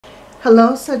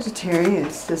Hello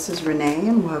Sagittarius, this is Renee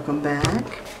and welcome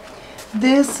back.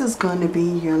 This is going to be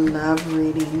your love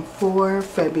reading for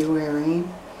February.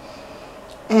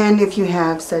 And if you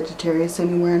have Sagittarius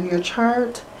anywhere in your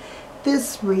chart,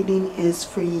 this reading is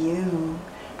for you.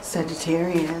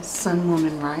 Sagittarius, Sun, Moon,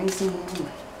 and Rising.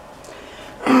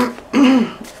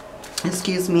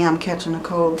 Excuse me, I'm catching a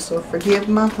cold, so forgive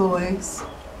my voice.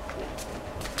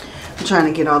 I'm trying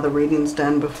to get all the readings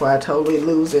done before I totally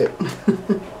lose it.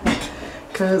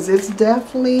 Because it's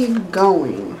definitely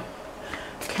going.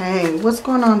 Okay, what's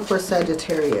going on for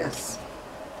Sagittarius?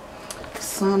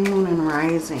 Sun, Moon, and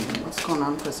Rising. What's going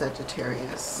on for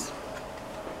Sagittarius?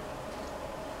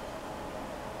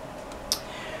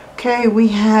 Okay, we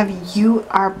have you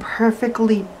are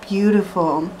perfectly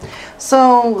beautiful.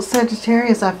 So,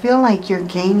 Sagittarius, I feel like you're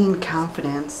gaining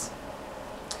confidence.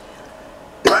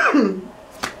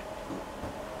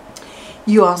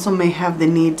 You also may have the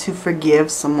need to forgive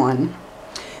someone.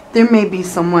 There may be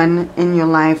someone in your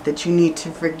life that you need to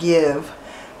forgive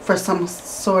for some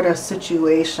sort of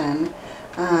situation.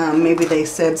 Maybe they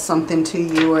said something to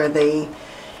you, or they,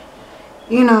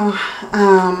 you know,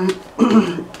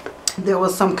 there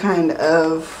was some kind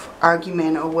of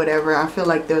argument or whatever. I feel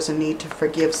like there's a need to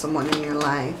forgive someone in your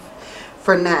life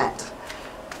for not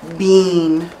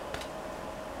being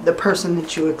the person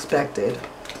that you expected.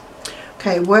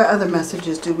 Okay, what other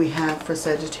messages do we have for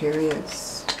Sagittarius?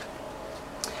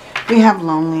 We have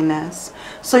loneliness.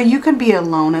 So you could be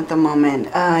alone at the moment.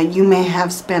 You may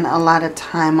have spent a lot of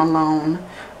time alone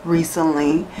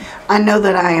recently. I know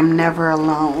that I am never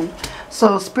alone.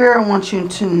 So Spirit wants you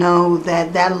to know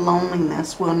that that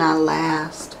loneliness will not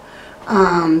last.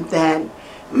 That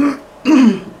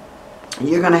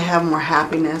you're going to have more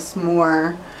happiness,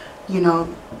 more, you know,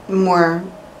 more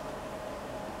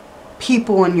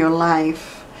people in your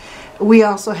life. We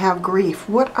also have grief.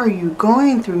 What are you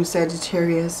going through,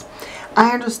 Sagittarius?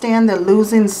 I understand that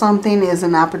losing something is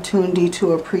an opportunity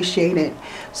to appreciate it.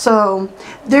 So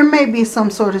there may be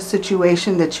some sort of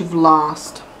situation that you've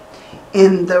lost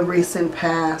in the recent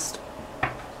past.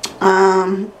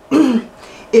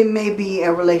 It may be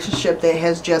a relationship that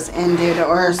has just ended,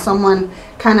 or someone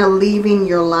kind of leaving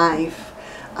your life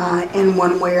in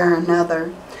one way or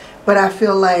another. But I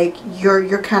feel like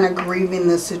you're kind of grieving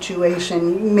the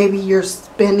situation. Maybe you're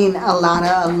spending a lot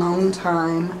of alone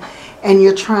time and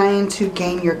you're trying to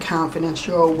gain your confidence,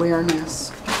 your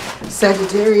awareness.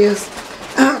 Sagittarius,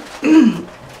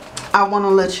 I want to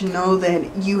let you know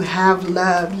that you have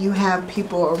love. You have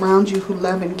people around you who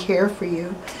love and care for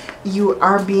you. You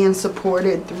are being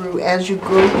supported through as you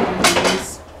go through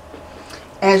this.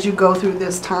 As you go through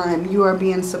this time, you are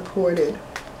being supported.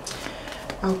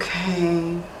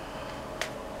 Okay.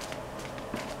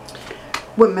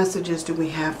 What messages do we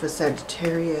have for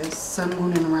Sagittarius? Sun,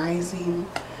 Moon, and Rising.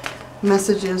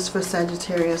 Messages for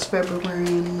Sagittarius, February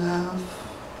in love.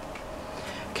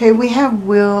 Okay, we have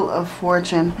Wheel of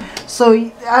Fortune.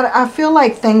 So I feel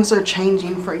like things are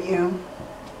changing for you,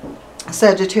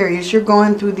 Sagittarius. You're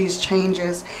going through these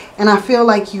changes, and I feel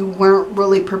like you weren't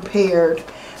really prepared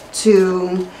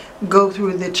to go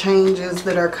through the changes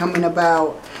that are coming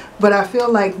about. But I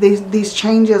feel like these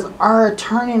changes are a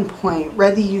turning point,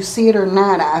 whether you see it or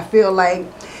not. I feel like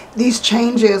these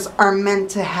changes are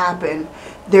meant to happen.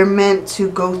 They're meant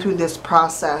to go through this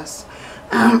process.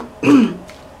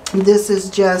 This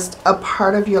is just a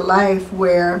part of your life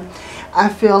where I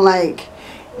feel like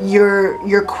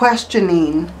you're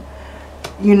questioning,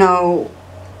 you know,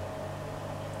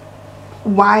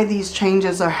 why these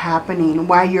changes are happening,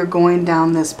 why you're going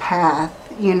down this path.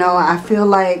 You know, I feel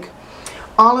like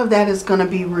all of that is going to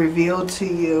be revealed to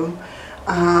you.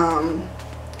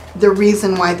 The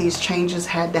reason why these changes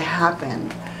had to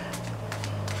happen.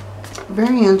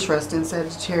 Very interesting,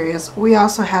 Sagittarius. We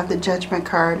also have the Judgment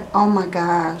card. Oh my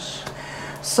gosh.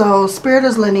 So Spirit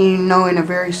is letting you know in a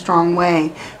very strong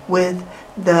way with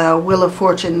the Wheel of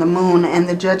Fortune, the Moon, and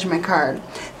the Judgment card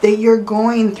that you're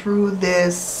going through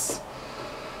this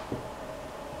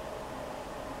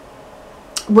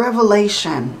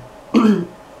revelation.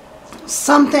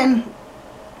 Something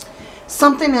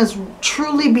is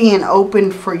truly being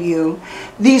opened for you.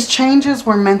 These changes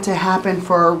were meant to happen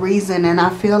for a reason, and I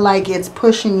feel like it's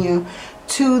pushing you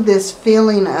to this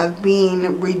feeling of being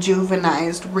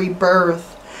rejuvenized,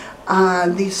 rebirth,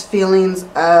 these feelings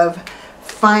of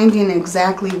finding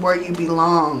exactly where you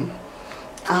belong,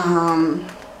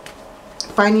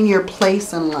 finding your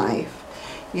place in life.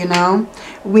 You know,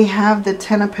 we have the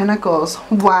Ten of Pentacles.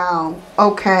 Wow.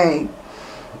 Okay.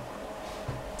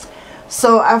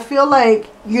 So I feel like,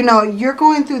 you know, you're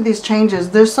going through these changes.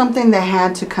 There's something that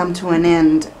had to come to an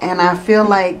end. And I feel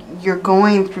like you're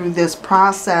going through this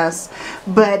process.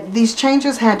 But these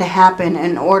changes had to happen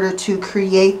in order to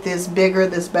create this bigger,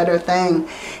 this better thing.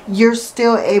 You're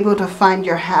still able to find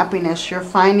your happiness. You're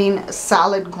finding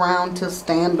solid ground to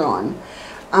stand on.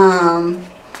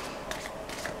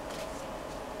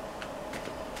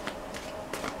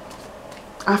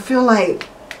 I feel like,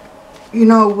 you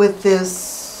know, with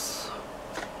this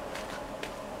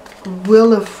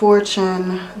Wheel of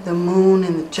Fortune, the Moon,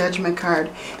 and the Judgment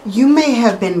card, you may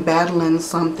have been battling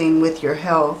something with your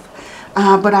health.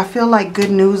 But I feel like good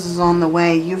news is on the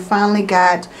way. You're finally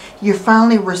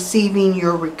receiving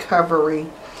your recovery.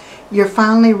 You're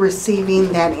finally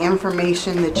receiving that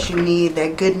information that you need,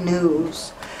 that good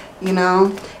news, you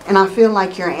know. And I feel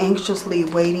like you're anxiously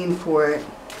waiting for it.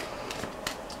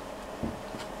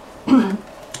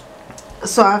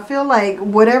 So I feel like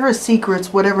whatever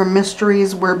secrets, whatever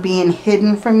mysteries were being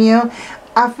hidden from you,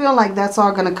 I feel like that's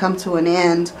all going to come to an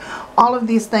end. All of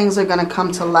these things are going to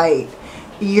come to light.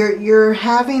 You're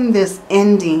having this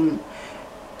ending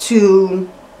to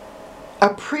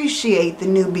appreciate the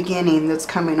new beginning that's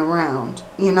coming around,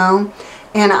 you know.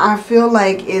 And I feel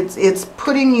like it's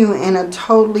putting you in a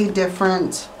totally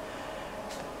different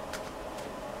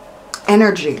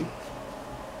energy.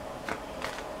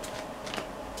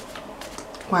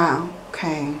 Wow,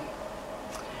 okay.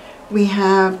 We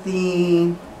have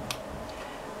the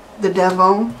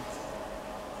Devil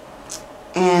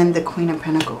and the Queen of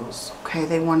Pentacles. Okay,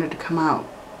 they wanted to come out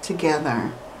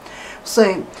together.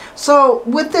 So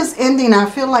with this ending, I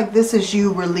feel like this is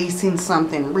you releasing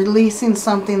something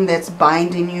that's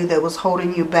binding you, that was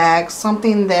holding you back,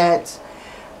 something that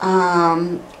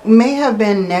may have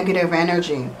been negative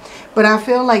energy. But I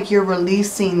feel like you're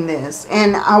releasing this.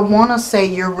 And I want to say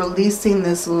you're releasing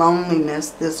this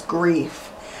loneliness, this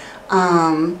grief.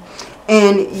 And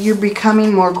you're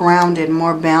becoming more grounded,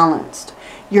 more balanced.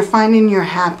 You're finding your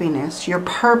happiness, your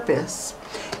purpose.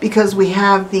 Because we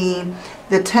have the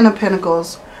Ten of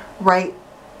Pentacles right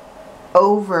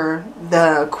over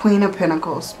the Queen of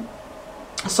Pentacles.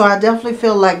 So I definitely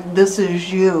feel like this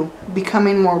is you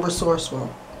becoming more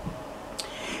resourceful.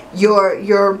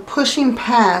 You're pushing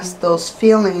past those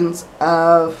feelings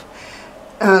of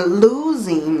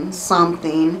losing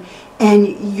something,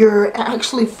 and you're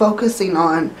actually focusing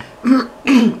on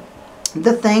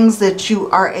the things that you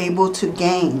are able to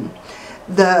gain.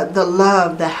 The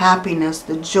love, the happiness,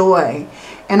 the joy.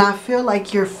 And I feel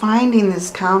like you're finding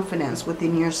this confidence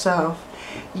within yourself.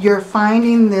 You're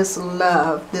finding this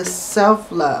love, this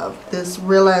self-love, this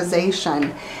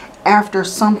realization after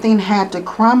something had to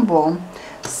crumble.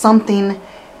 Something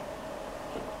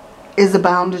is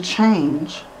bound to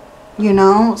change. You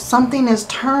know, something is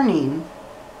turning.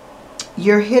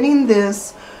 You're hitting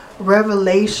this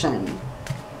revelation.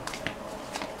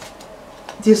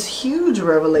 This huge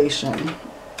revelation.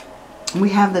 We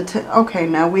have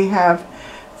now we have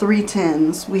 3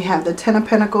 tens. We have the Ten of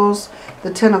Pentacles,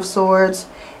 the Ten of Swords,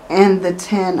 and the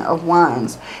Ten of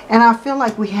Wands. And I feel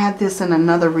like we had this in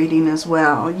another reading as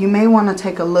well. You may want to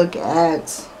take a look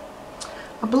at,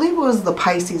 I believe it was the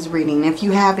Pisces reading. If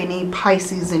you have any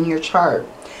Pisces in your chart,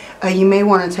 you may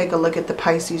want to take a look at the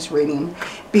Pisces reading,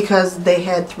 because they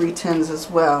had 3 tens as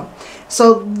well.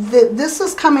 So this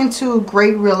is coming to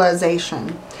great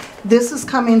realization. This is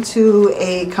coming to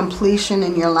a completion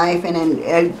in your life, and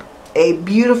a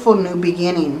beautiful new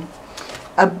beginning.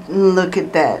 Look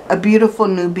at that. A beautiful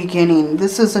new beginning.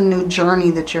 This is a new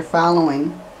journey that you're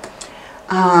following.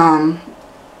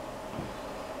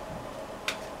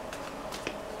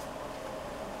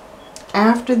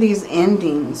 After these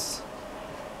endings,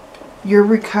 you're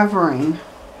recovering.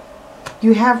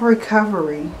 You have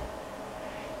recovery.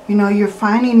 You know, you're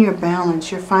finding your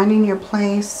balance. You're finding your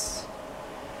place.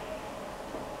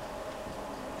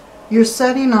 You're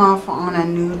setting off on a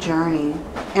new journey.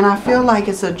 And I feel like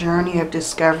it's a journey of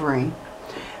discovery.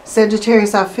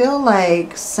 Sagittarius, I feel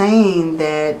like saying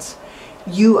that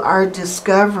you are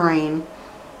discovering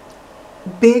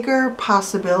bigger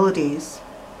possibilities.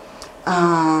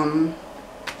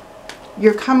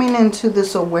 You're coming into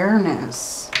this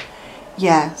awareness.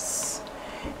 Yes.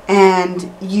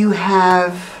 And you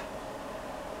have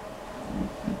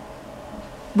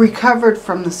recovered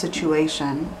from the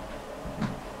situation.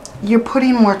 You're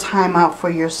putting more time out for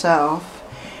yourself.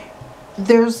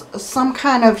 There's some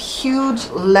kind of huge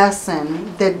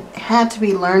lesson that had to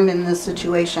be learned in this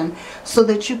situation so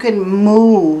that you could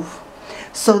move,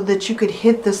 so that you could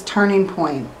hit this turning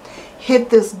point, hit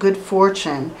this good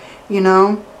fortune, you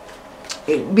know,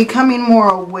 becoming more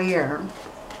aware.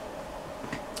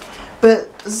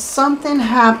 But something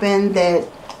happened that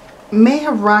may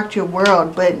have rocked your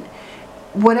world, but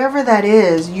whatever that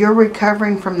is, you're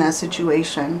recovering from that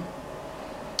situation.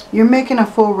 You're making a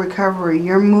full recovery.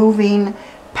 You're moving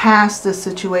past the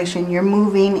situation. You're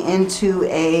moving into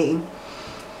a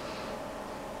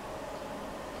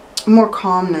more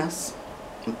calmness.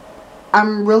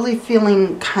 I'm really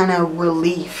feeling kind of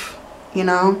relief, you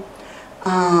know.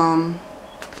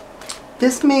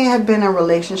 This may have been a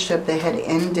relationship that had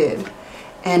ended,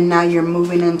 and now you're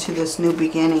moving into this new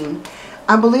beginning.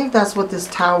 I believe that's what this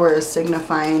Tower is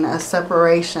signifying, a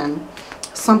separation.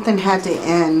 Something had to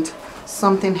end.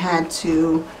 Something had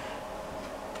to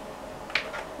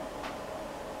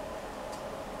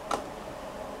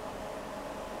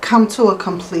come to a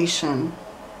completion.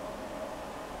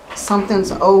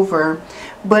 Something's over,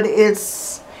 but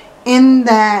it's in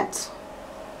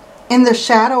the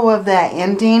shadow of that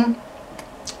ending,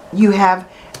 you have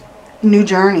new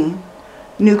journey,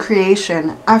 new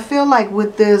creation. I feel like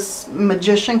with this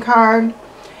Magician card,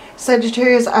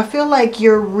 Sagittarius, I feel like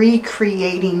you're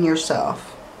recreating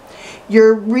yourself.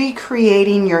 You're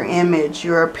recreating your image,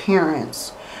 your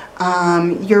appearance.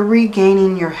 You're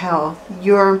regaining your health.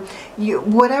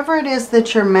 Whatever it is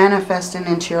that you're manifesting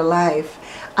into your life,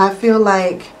 I feel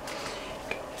like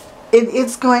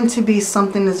it's going to be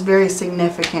something that's very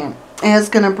significant. And it's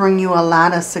going to bring you a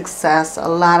lot of success, a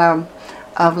lot of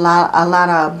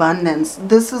abundance.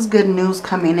 This is good news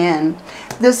coming in.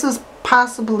 This is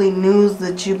possibly news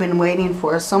that you've been waiting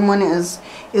for. Someone is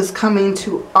coming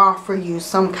to offer you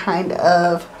some kind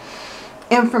of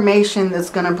information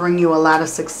that's going to bring you a lot of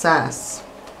success.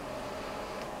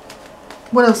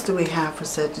 What else do we have for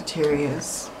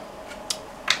Sagittarius?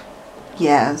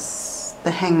 Yes, the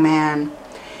Hangman.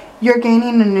 You're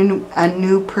gaining a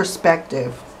new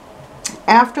perspective.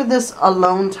 After this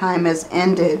alone time has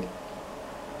ended,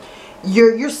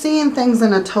 you're seeing things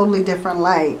in a totally different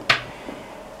light.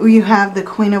 You have the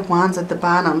Queen of Wands at the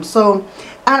bottom. So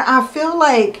I feel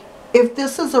like if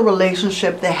this is a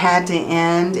relationship that had to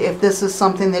end, if this is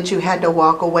something that you had to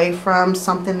walk away from,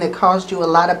 something that caused you a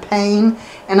lot of pain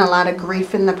and a lot of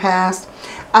grief in the past,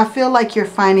 I feel like you're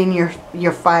finding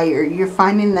your fire. You're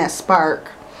finding that spark,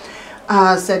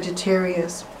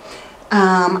 Sagittarius.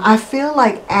 I feel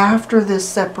like after this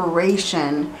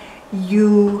separation,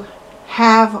 you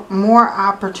have more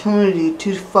opportunity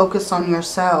to focus on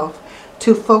yourself,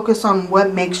 to focus on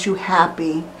what makes you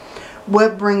happy,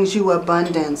 what brings you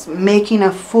abundance, making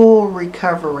a full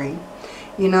recovery.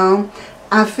 You know,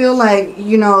 I feel like,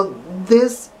 you know,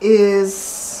 this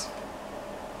is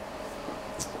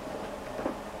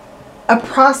a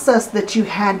process that you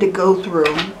had to go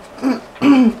through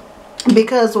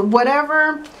because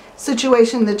whatever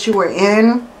situation that you were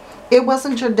in, it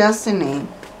wasn't your destiny.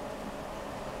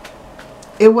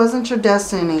 It wasn't your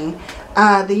destiny.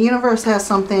 The universe has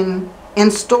something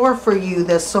in store for you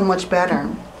that's so much better.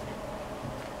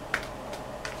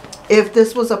 If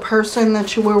this was a person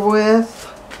that you were with,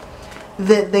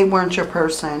 that they weren't your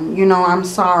person, you know, I'm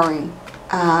sorry.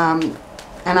 And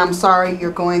I'm sorry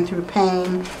you're going through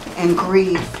pain and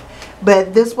grief.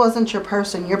 But this wasn't your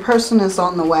person. Your person is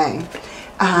on the way.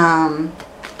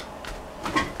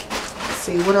 Let's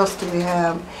see, what else do we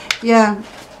have? Yeah.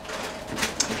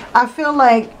 I feel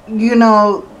like, you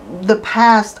know, the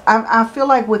past, I feel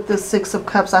like with the Six of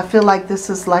Cups, I feel like this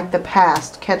is like the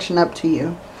past catching up to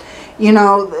you. You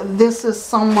know, this is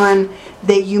someone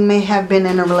that you may have been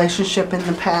in a relationship in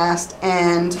the past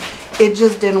and it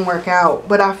just didn't work out.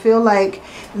 But I feel like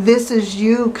this is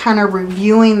you kind of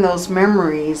reviewing those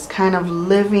memories, kind of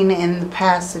living in the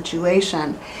past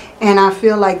situation. And I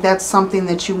feel like that's something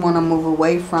that you want to move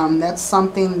away from. That's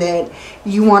something that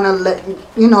you want to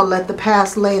let the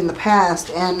past lay in the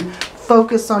past and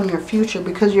focus on your future,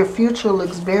 because your future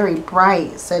looks very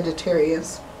bright,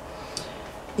 Sagittarius.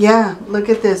 Yeah, look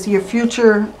at this. Your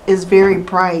future is very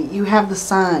bright. You have the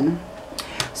sun.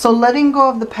 So letting go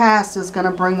of the past is going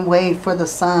to bring way for the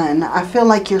sun. I feel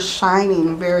like you're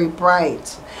shining very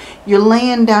bright. You're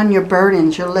laying down your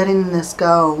burdens. You're letting this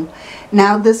go.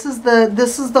 Now this is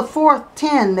the fourth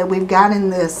 10 that we've got in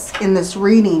this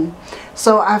reading.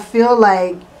 So I feel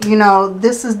like, you know,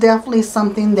 this is definitely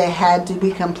something that had to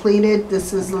be completed.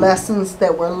 This is lessons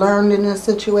that were learned in this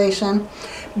situation.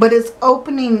 But it's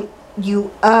opening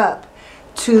you up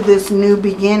to this new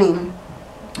beginning.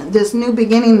 This new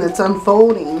beginning that's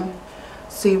unfolding.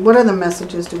 See, what other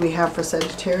messages do we have for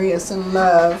Sagittarius in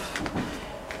love?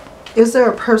 Is there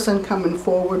a person coming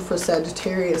forward for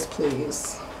Sagittarius,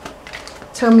 please?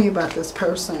 Tell me about this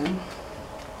person.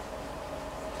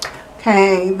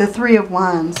 Okay, the Three of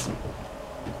Wands.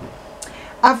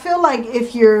 I feel like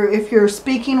if you're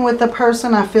speaking with a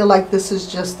person, I feel like this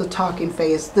is just the talking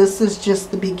phase. This is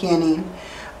just the beginning.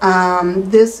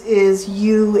 This is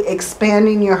you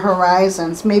expanding your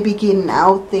horizons, maybe getting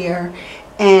out there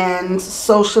and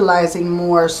socializing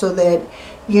more so that,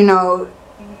 you know,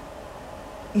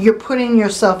 you're putting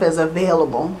yourself as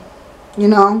available, you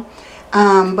know.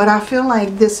 But I feel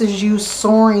like this is you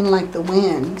soaring like the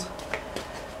wind,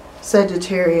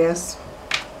 Sagittarius.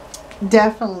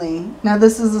 Definitely. Now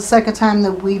this is the second time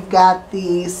that we've got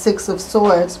the Six of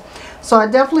Swords. So I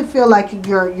definitely feel like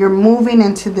you're moving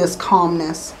into this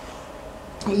calmness.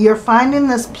 You're finding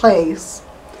this place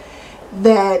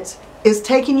that is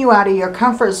taking you out of your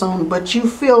comfort zone, but you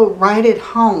feel right at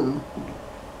home.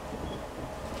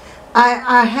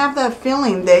 I have that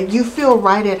feeling that you feel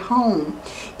right at home.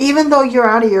 Even though you're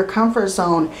out of your comfort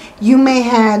zone, you may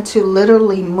had to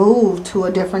literally move to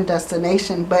a different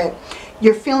destination, but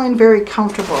you're feeling very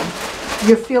comfortable.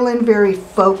 You're feeling very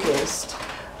focused.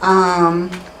 Yeah,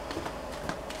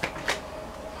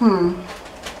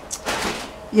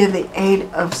 the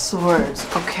Eight of Swords.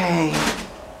 Okay.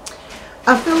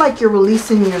 I feel like you're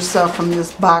releasing yourself from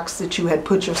this box that you had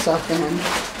put yourself in.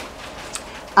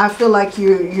 I feel like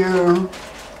you're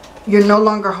no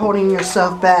longer holding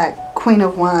yourself back. Queen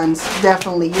of Wands,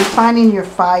 definitely. You're finding your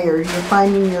fire. You're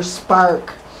finding your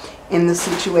spark in the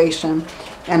situation.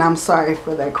 And I'm sorry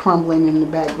for that crumbling in the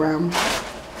background.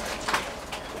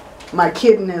 My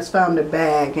kitten has found a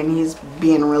bag and he's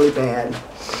being really bad.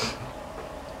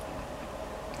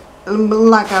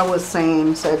 Like I was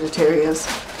saying, Sagittarius,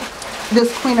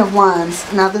 this Queen of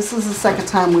Wands. Now this is the second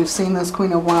time we've seen this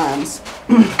Queen of Wands.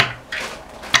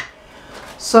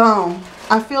 So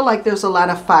I feel like there's a lot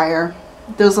of fire.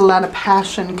 There's a lot of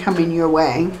passion coming your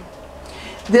way.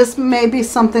 This may be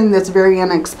something that's very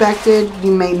unexpected.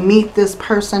 You may meet this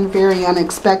person very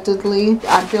unexpectedly.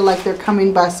 I feel like they're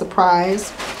coming by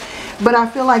surprise. But I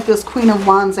feel like this Queen of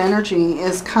Wands energy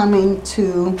is coming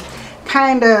to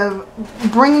kind of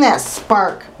bring that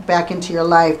spark back into your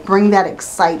life. Bring that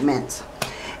excitement.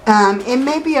 It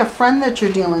may be a friend that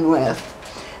you're dealing with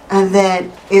that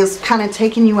is kind of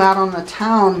taking you out on the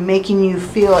town, making you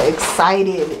feel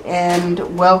excited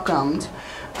and welcomed.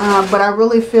 But I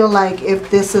really feel like if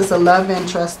this is a love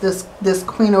interest, this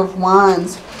Queen of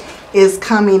Wands is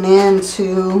coming in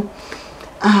to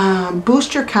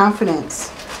boost your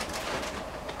confidence.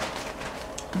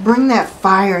 Bring that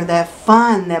fire, that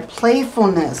fun, that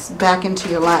playfulness back into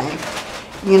your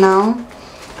life. You know?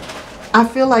 I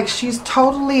feel like she's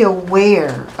totally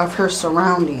aware of her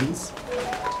surroundings.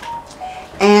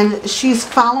 And she's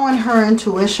following her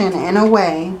intuition in a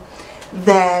way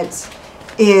that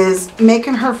is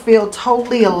making her feel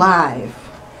totally alive,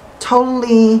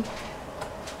 totally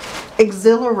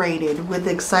exhilarated with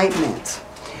excitement.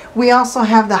 We also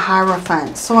have the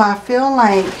Hierophant. So I feel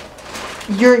like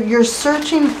you're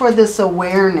searching for this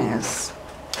awareness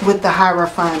with the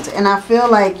Hierophant. And I feel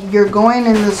like you're going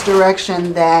in this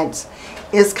direction that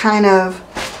is kind of,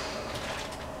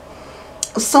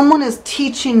 someone is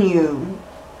teaching you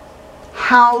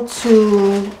how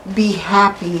to be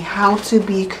happy, how to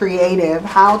be creative,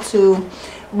 how to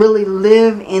really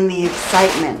live in the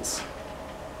excitement,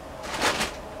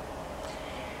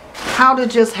 how to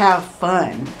just have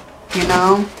fun, you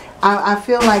know. I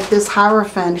feel like this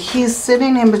Hierophant, he's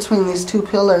sitting in between these two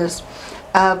pillars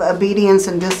of obedience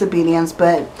and disobedience,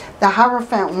 but the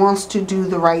Hierophant wants to do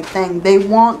the right thing. They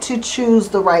want to choose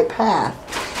the right path.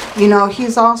 You know,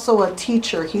 he's also a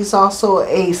teacher. He's also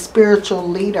a spiritual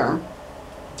leader.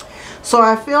 So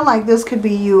I feel like this could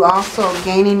be you also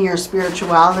gaining your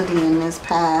spirituality in this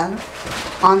path,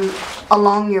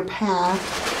 along your path.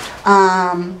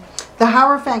 The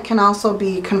Hierophant can also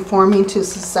be conforming to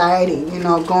society, you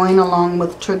know, going along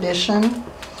with tradition.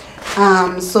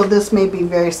 So this may be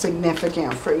very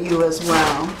significant for you as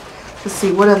well. Let's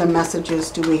see, what other messages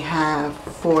do we have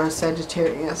for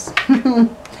Sagittarius?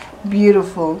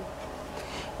 Beautiful.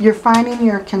 You're finding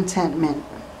your contentment.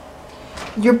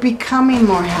 You're becoming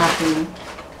more happy.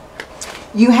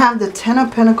 You have the Ten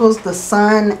of Pentacles, the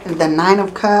Sun, and the Nine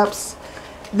of Cups.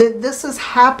 This is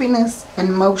happiness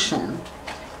in motion,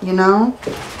 you know?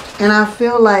 And I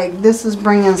feel like this is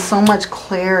bringing so much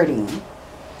clarity.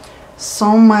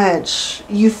 So much.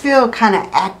 You feel kind of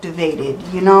activated,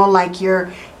 you know? Like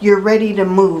you're ready to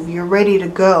move. You're ready to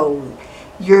go.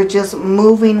 You're just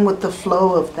moving with the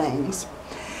flow of things.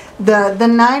 The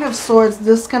Knight of Swords,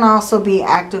 this can also be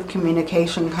active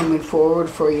communication coming forward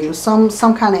for you. Some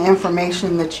kind of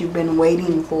information that you've been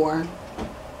waiting for.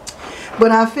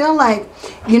 But I feel like,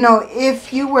 you know,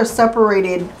 if you were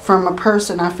separated from a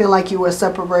person, I feel like you were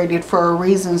separated for a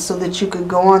reason so that you could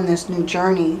go on this new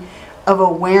journey of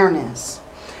awareness.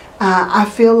 I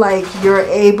feel like you're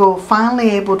finally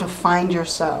able to find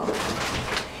yourself.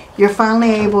 You're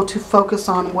finally able to focus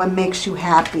on what makes you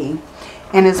happy,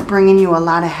 and it's bringing you a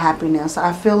lot of happiness.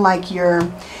 I feel like you're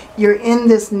in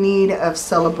this need of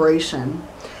celebration,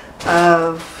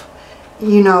 of,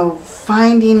 you know,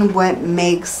 finding what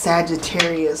makes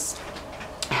Sagittarius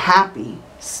happy,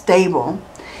 stable.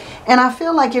 And I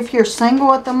feel like if you're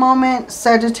single at the moment,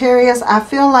 Sagittarius, I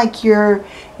feel like you're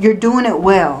doing it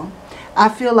well. I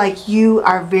feel like you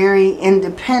are very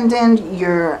independent.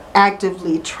 You're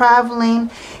actively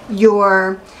traveling.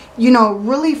 You're, you know,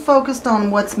 really focused on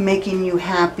what's making you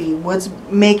happy, what's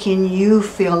making you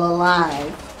feel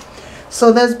alive.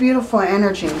 So that's beautiful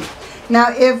energy.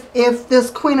 Now, if this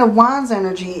Queen of Wands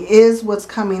energy is what's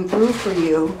coming through for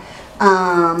you,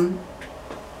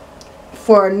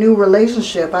 for a new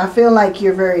relationship, I feel like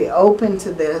you're very open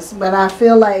to this, but I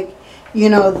feel like, you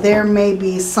know, there may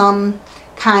be some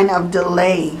kind of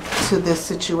delay to this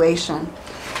situation.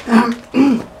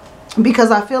 Because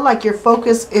I feel like your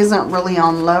focus isn't really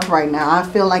on love right now. I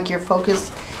feel like your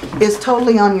focus is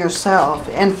totally on yourself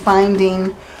and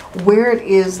finding where it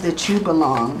is that you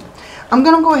belong. I'm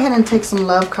going to go ahead and take some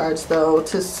love cards, though,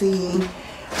 to see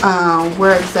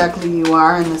where exactly you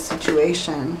are in the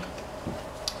situation.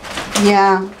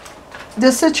 Yeah,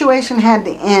 this situation had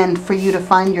to end for you to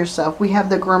find yourself. We have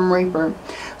the Grim Reaper.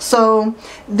 So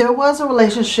there was a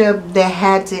relationship that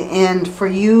had to end for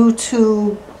you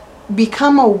to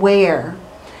become aware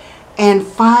and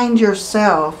find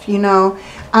yourself. You know,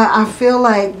 I feel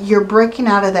like you're breaking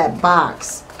out of that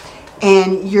box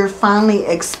and you're finally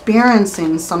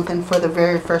experiencing something for the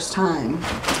very first time.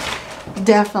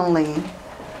 Definitely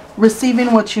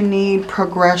receiving what you need,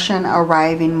 progression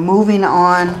arriving, moving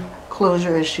on,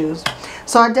 closure issues.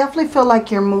 So I definitely feel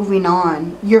like you're moving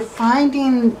on. You're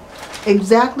finding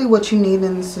exactly what you need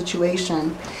in the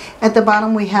situation. At the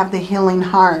bottom we have the healing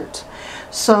heart.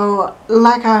 So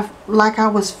like I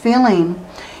was feeling,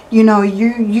 you know,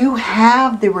 you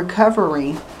have the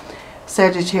recovery,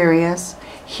 Sagittarius.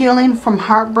 Healing from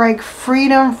heartbreak,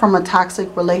 freedom from a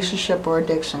toxic relationship or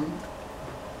addiction.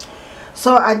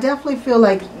 So I definitely feel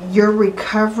like your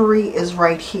recovery is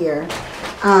right here.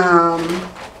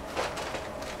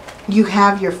 You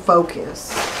have your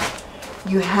focus.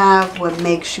 You have what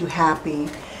makes you happy.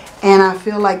 And I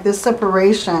feel like this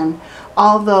separation,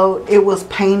 although it was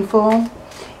painful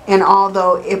and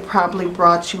although it probably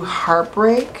brought you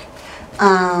heartbreak,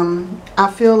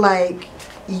 I feel like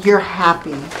you're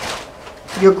happy.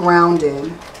 You're grounded.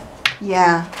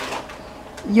 Yeah,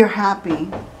 you're happy.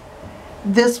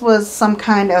 This was some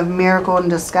kind of miracle in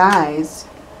disguise.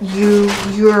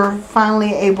 You're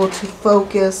finally able to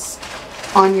focus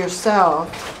on yourself.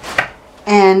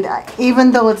 And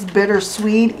even though it's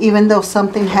bittersweet, even though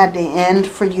something had to end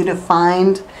for you to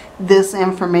find this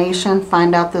information,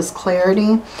 find out this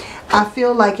clarity, I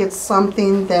feel like it's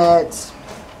something that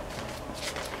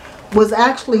was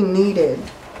actually needed.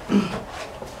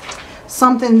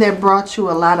 Something that brought you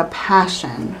a lot of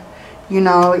passion. You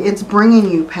know, it's bringing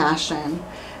you passion.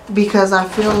 Because I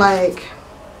feel like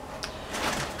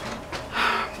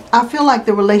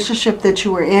the relationship that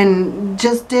you were in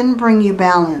just didn't bring you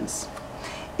balance.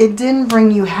 It didn't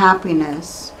bring you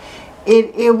happiness.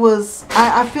 It was,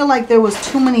 I feel like there was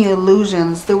too many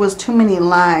illusions. There was too many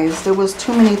lies. There was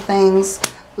too many things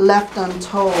left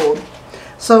untold.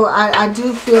 So I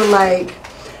do feel like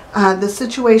the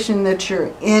situation that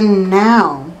you're in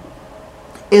now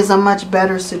is a much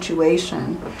better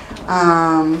situation.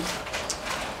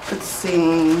 Let's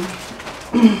see.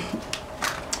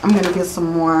 I'm going to get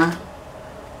some more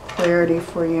clarity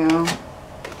for you.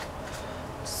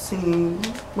 Let's see.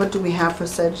 What do we have for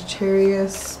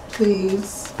Sagittarius,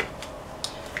 please?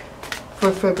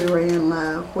 For February in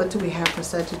love. What do we have for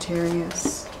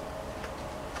Sagittarius?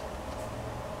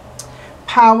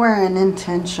 Power and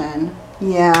intention.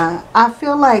 Yeah, I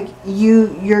feel like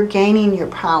you're gaining your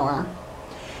power.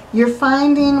 You're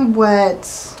finding what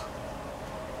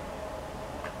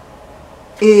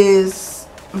is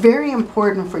very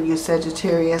important for you,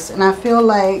 Sagittarius. And I feel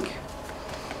like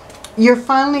you're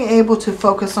finally able to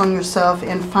focus on yourself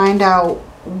and find out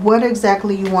what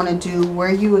exactly you want to do,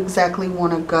 where you exactly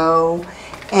want to go,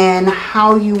 and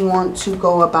how you want to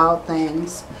go about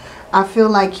things. I feel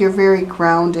like you're very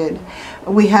grounded.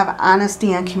 We have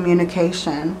honesty and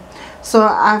communication. So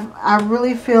I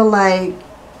really feel like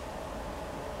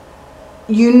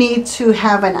you need to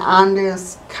have an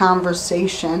honest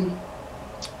conversation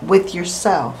with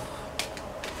yourself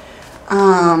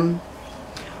on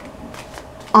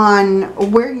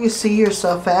where you see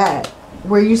yourself at,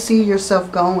 where you see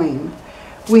yourself going.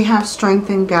 We have strength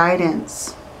and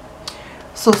guidance.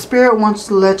 So Spirit wants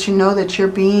to let you know that you're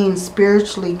being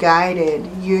spiritually guided.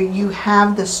 You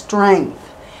have the strength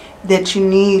that you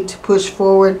need to push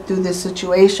forward through this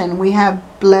situation. We have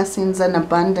blessings and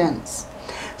abundance.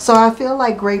 So I feel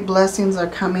like great blessings are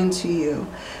coming to you.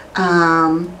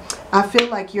 I feel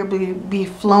like you'll be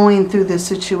flowing through this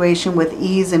situation with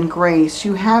ease and grace.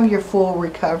 You have your full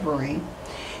recovery.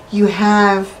 You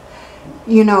have,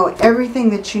 you know,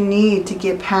 everything that you need to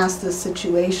get past this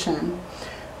situation.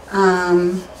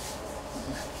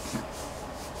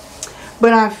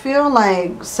 But I feel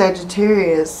like,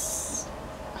 Sagittarius,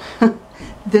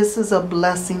 this is a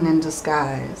blessing in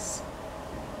disguise.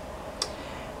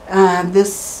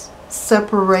 This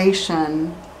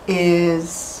separation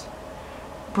is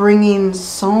bringing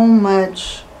so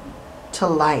much to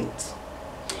light.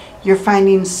 You're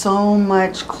finding so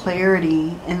much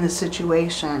clarity in the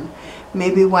situation.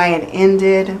 Maybe why it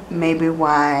ended, maybe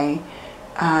why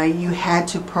you had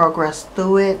to progress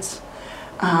through it.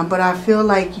 But I feel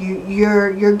like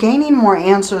you're gaining more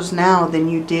answers now than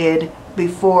you did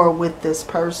before with this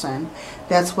person.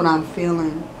 That's what I'm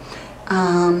feeling.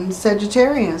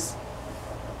 Sagittarius.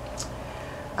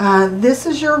 This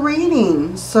is your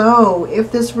reading. So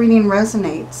if this reading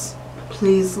resonates,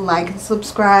 please like and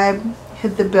subscribe.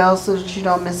 Hit the bell so that you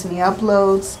don't miss any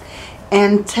uploads.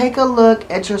 And take a look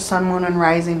at your sun, moon, and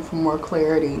rising for more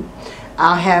clarity.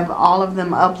 I'll have all of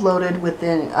them uploaded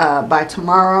within by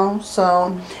tomorrow.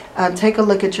 So take a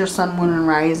look at your sun, moon, and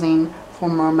rising for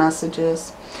more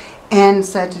messages. And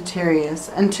Sagittarius,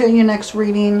 until your next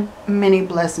reading, many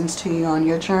blessings to you on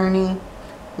your journey.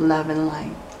 Love and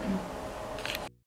light.